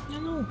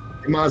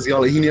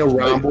 Y'all, he near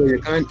Rambo, you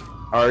can't.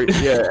 Alright,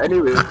 yeah,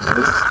 anyway,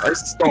 I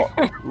stop.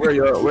 Where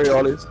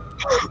y'all is?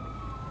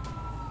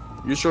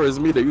 You sure it's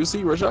me that you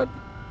see, Rashad?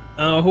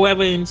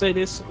 Whoever inside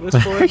this for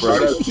Bro,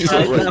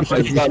 that's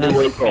exactly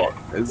what you thought.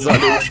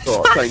 Exactly what you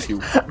thought. Thank you.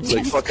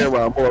 Like fucking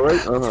Rambo,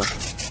 right?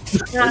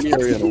 Let me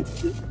hear you know.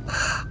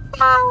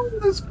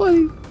 That's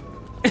funny.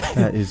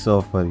 That is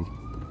so funny.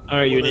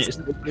 Alright, units.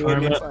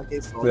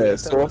 Yeah,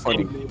 so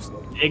funny.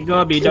 It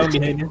gotta be down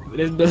behind you.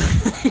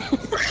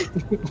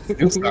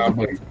 It's not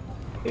funny.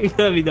 It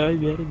gotta be down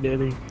behind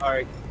you.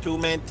 Alright,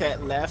 2-man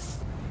tat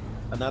left,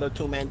 another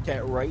 2-man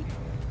tat right,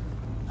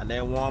 and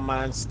then 1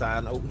 man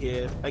stand out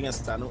here. I can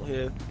stand out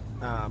here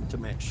to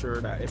make sure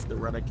that if the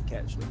runner can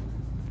catch them.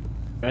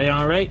 Are you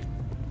alright?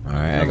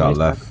 Alright, I got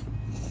left.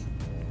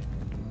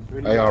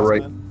 I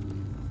alright.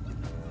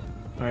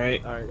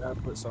 Alright. Alright, I'll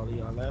put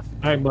Solly on left.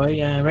 Alright,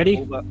 boy.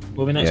 Ready?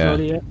 Moving up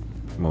slowly, yeah.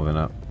 Moving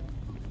up.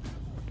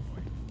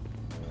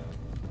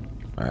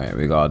 Alright,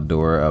 we got a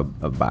door, a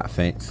bat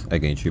fence.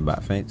 Against you,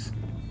 bat fence.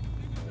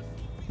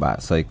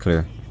 Bat side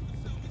clear.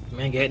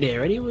 Man, get there.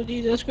 Ready with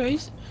Jesus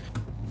Christ?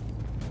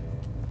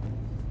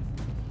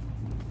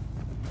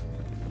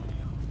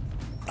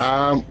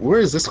 Where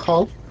is this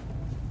call?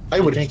 I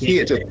would hate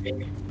it. I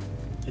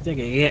think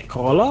it get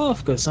called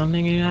off because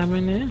something ain't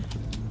happening there.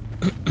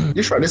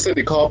 You trying to say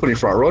the call up on the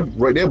front road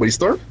right there by the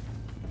store?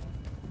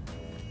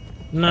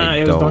 Nah,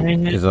 it was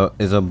behind it.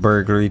 It's a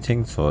burglary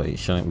thing, so it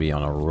shouldn't be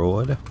on a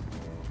road.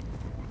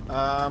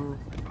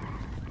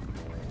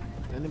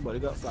 Anybody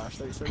got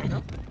flashlights right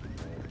now?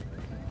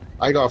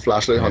 I got a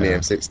flashlight on the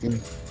M16.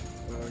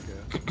 Okay.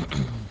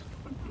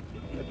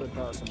 I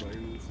thought somebody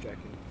was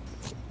checking.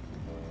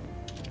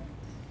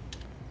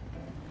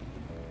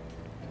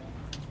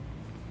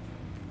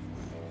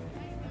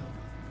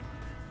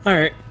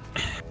 Alright.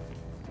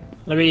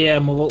 Let me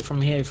move out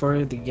from here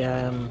before the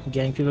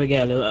gang people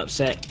get a little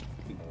upset.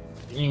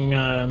 They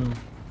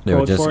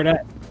would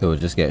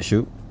just get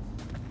shoot.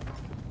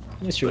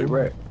 That's true.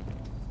 Right.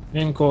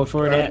 Then code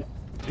for that.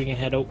 We can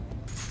head out.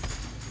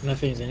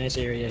 Nothing's in this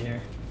area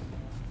here.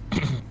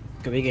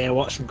 Cause we can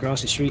watch from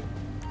across the street.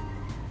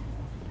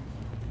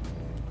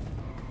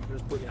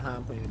 Just put your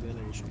hand on your gun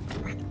and shoot.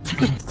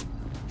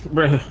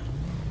 Bruh.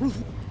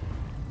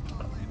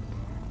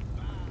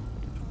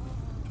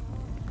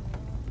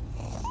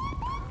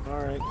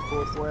 Alright,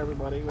 code for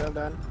everybody. Well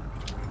done.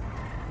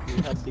 We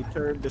have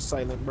deterred the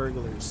silent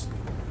burglars.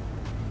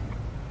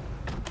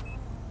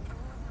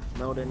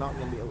 No, they're not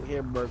gonna be out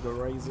here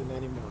burglarizing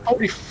anymore.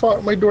 Holy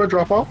fuck, my door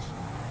drop off?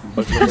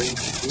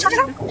 It's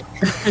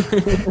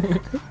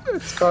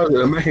called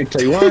the American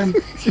Taiwan.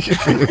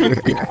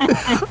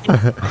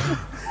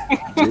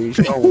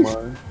 Show,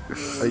 man.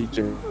 How you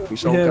doing? You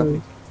show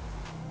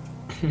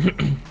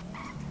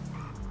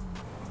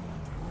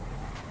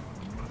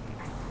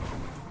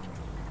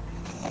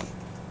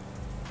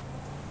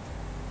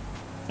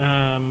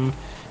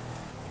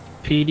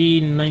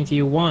PD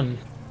 91.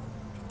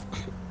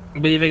 I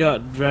believe I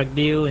got drug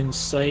deal in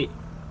sight.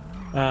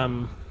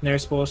 They're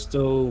supposed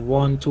to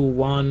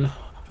 121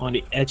 on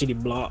the edge of the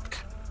block.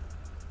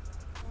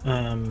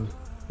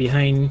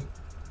 Behind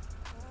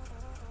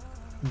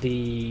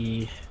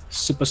the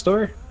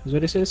superstore is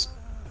what this is.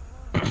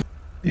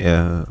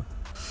 Yeah,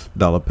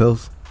 dollar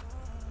pills.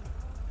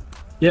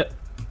 Yep.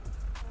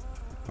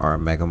 Or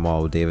Mega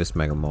Mall, Davis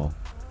Mega Mall.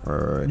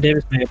 Or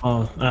Davis Mega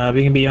Mall.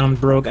 We can be on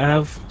Brogue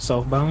Ave,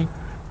 southbound.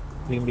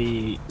 We can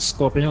be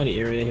scoping out the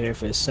area here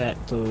for a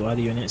set to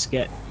other units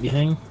get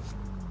behind.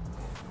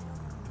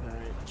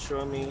 Alright,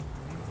 show me.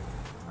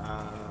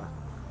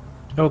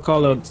 I'll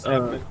call a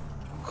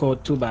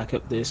code 2 back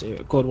up this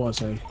area. Code 1,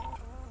 sorry.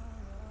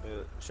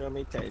 Show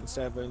me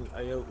 10-7.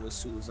 I out with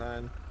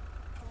Suzanne.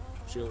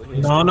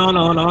 No.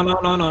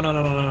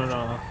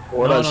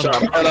 What a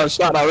shot! What a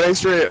shot! I ran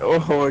straight.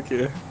 Oh,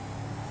 okay.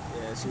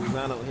 Yeah,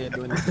 Suzanne out here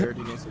doing the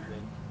dirtiness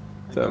again.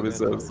 Tell me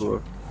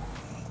so.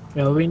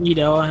 Yo, we need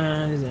all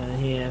hands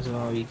and here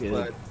so we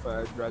could.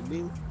 For drug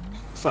deal.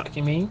 Fuck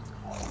you mean?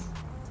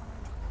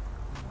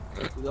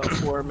 We got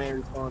 4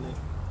 men responding.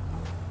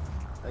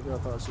 I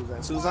got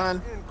Suzanne.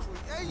 Suzanne.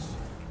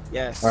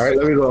 Yes. All right,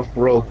 let me go.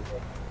 Roll.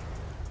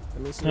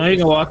 Let me see. No, you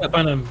can walk up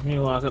on him. You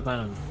can walk up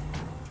on him.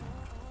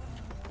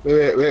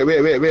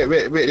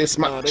 Wait. This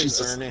No, man, this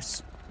Jesus.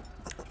 Ernest.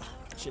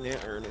 She named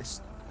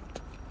Ernest.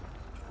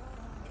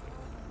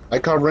 I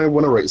can't run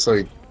on the right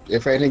side.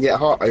 If anything get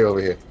hot, I over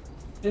here.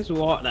 This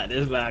walk that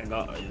this man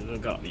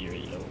got me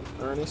real.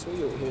 Ernest, what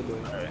you out here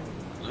doing?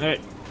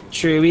 Alright.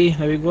 Chewy,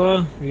 there we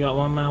go. We got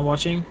one man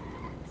watching.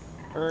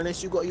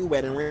 Ernest, you got your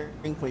wedding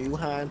ring when you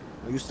had.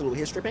 Are you still out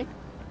here stripping?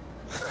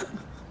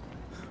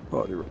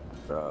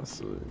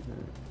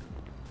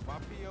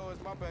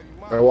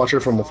 I watch her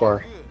from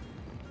afar.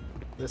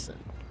 Listen.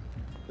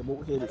 The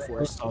boat here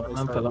before I start.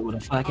 I'm pull up with a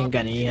fucking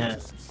gun in your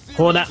hand.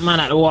 Hold that man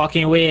at the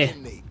walking way.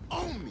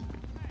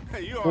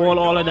 Hold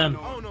all of them.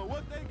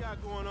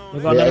 We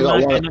got Yeah, I them got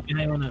man one. getting up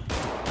behind one.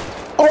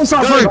 Oh,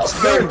 sorry.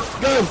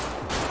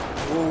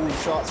 Whoa,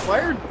 shots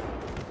fired.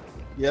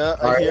 Yeah,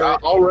 I hear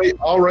it.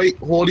 All right.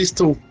 Hold these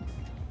two.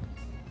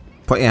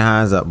 Put your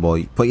hands up,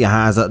 boy. Put your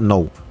hands up.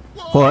 No.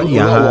 Put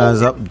your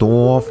hands up.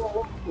 Don't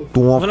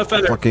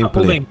fucking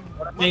play.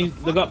 They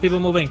got people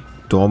moving.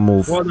 Don't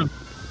move. Hold them.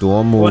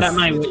 Don't move. Hold that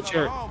man with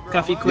shirt.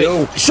 Coffee quick.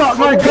 Yo, Shot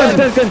my gun.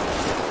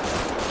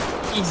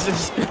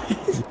 Jesus.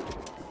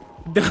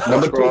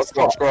 number two.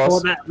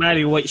 Hold that man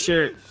in white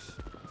shirt.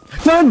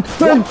 Done.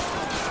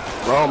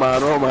 Wrong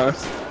man.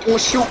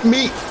 Don't shoot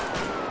me.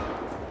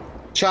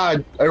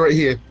 Chad, I right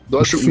here.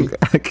 Don't shoot me.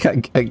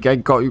 I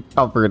got you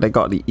covered. I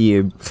got the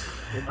aim.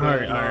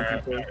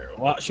 Alright.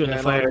 Watch you in the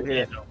fire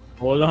here.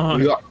 Hold on.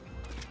 We got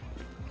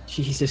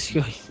Jesus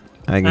Christ.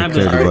 I can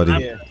clear the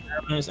body.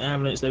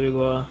 Ambulance, there we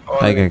go.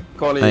 I can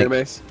Calling I-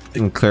 EMS.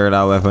 clear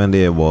that weapon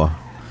there, boy.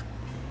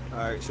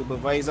 Alright,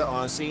 supervisor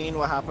on scene.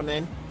 What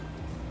happening?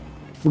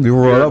 We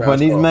rolled up Yeah, on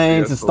these that's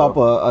men all. to stop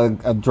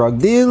a drug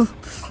deal.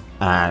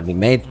 And he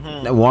made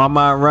the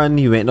Walmart run.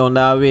 He went on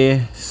that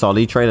way.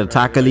 Sully tried to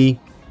tackle him.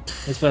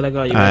 This fella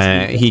got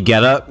USB. He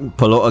get up,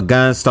 pull out a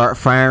gun, start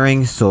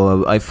firing.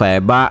 So I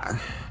fired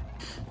back.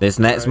 This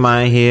next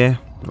man here,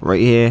 right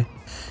here,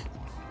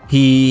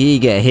 he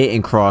get hit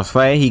in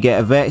crossfire. He get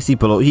a vex. He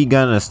pull out his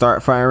gun and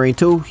start firing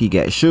too. He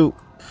get shoot.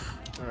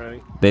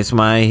 Alright. This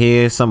man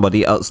here,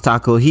 somebody else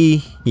tackle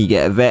he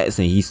get a vex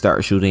and he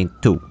start shooting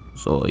too.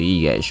 So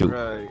he get shoot.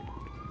 Right.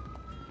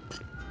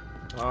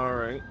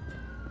 Alright.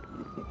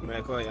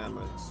 Medical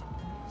ambulance.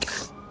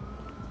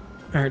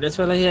 Alright, this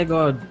fella here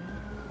got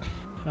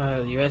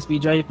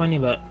USB drive funny,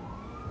 but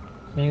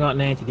we ain't got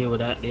nothing to deal with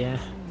that, yeah.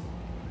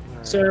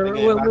 Sir,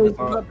 Again, back we'll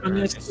to up on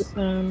this Ernest.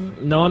 system.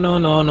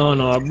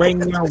 No.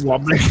 Bring your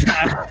wobbling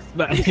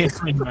back here,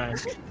 man.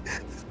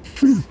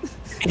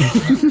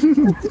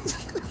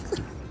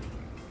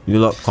 You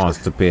look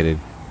constipated.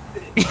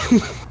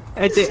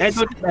 I don't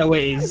think that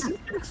way is.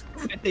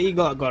 I think you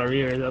got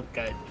rear up,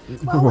 guy.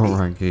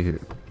 Right here.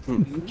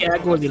 You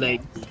can't go the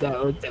legs.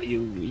 I'll tell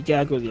you. You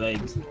can't go the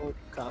legs.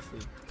 Coffee.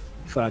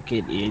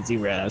 Fucking easy,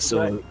 right?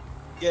 So,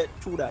 Get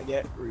to that,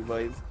 get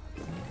revived.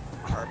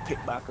 Or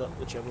pick back up,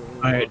 whichever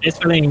one. alright, this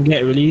fella can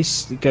get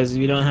released because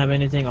we don't have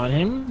anything on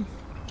him.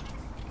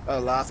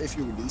 Laugh if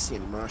you release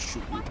him, I'll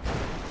shoot you.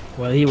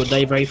 Well, he will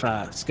die very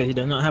fast because he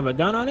does not have a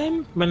gun on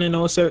him. When they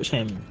no search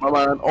him. My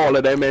man, all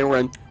of them men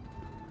run.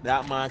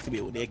 That man could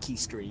be with their key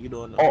string, you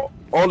don't know.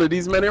 All of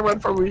these men they run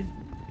from me.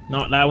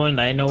 Not that one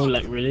that I know,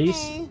 like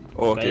release. Okay.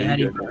 But you yeah,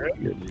 get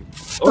it.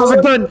 That's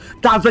a gun!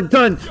 That's a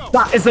gun!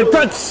 That is a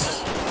gun!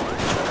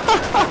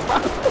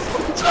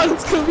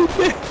 John's coming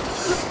there.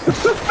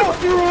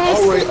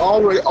 all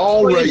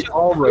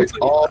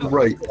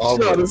right.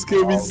 John is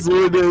gonna be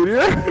so dead,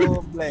 yeah.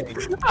 Oh, blame.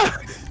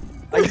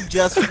 Are you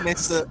just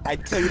Mr. I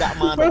tell you that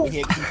man over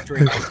here key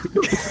string.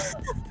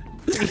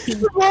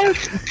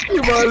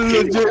 You man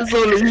legit so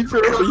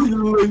lethal.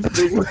 You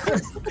listening?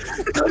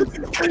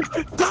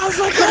 That's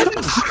like that.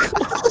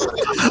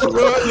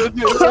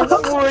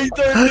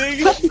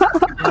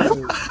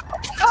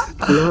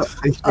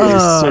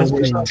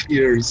 So much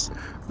tears.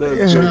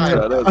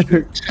 Chad,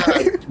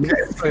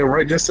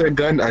 right, just a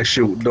gun I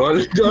shoot.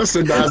 Don't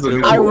say that's a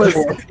gun.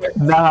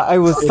 I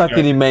was stuck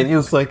in the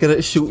menu so I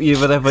couldn't shoot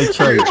even if I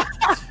tried.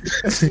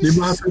 You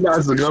must say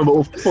that's a gun,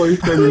 but point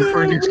them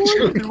furniture.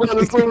 You man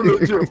is so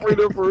legit for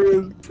them for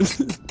real.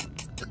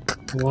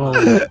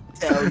 Whoa.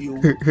 Tell you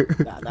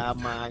that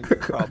man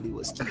probably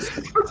was key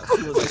string.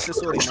 He was like,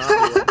 this what he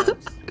not.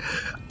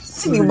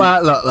 See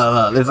man, look.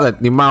 Listen,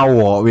 the man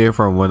walk away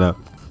from one up.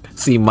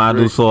 See man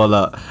do so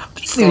look.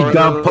 See the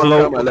gun pull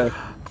out.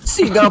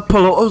 See the gun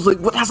pull out. I was like,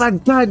 what? That's a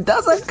gun.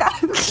 That's a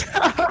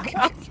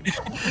gun.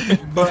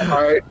 But,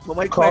 Alright, but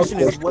my question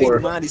is, why the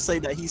man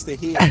decide that he's to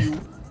hit you?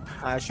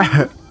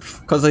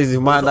 Cause he's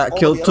the man that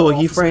killed two of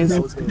his friends.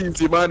 He's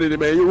the man in the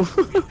man, you.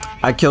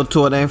 I killed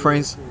two of them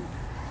friends.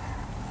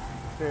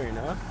 Fair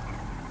enough.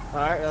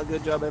 Alright,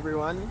 good job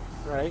everyone.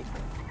 Right.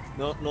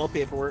 No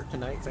paperwork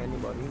tonight for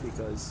anybody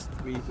because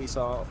we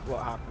saw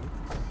what happened.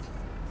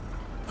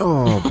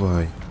 Oh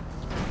boy.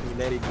 We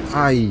let it be.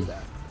 Aye.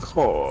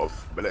 Oh,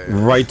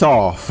 man. Right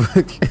off.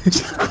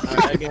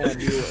 Alright, again,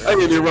 I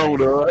ain't even wrong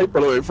though. I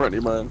follow in front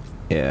of you, man.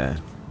 Yeah.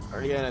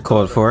 Again,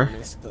 Code 4.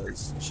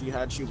 Because she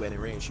had wedding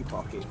ring, she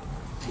pocket.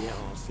 Yeah,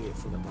 on fit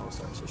for the most,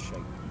 so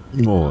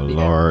shake. Oh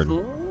lord.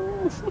 Ooh.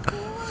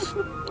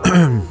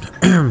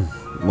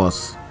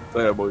 Most.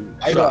 There, boy.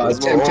 I got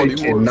attempted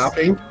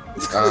kidnapping.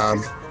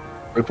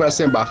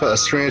 Requesting backup, a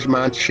strange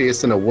man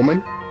chasing a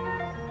woman.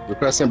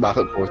 Requesting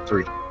backup code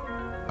 3.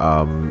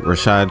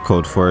 Rashad,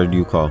 code 4,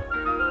 you call.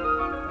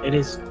 It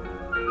is.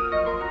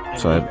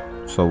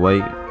 So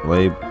wait,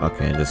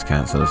 okay, just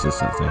cancel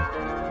assistance there.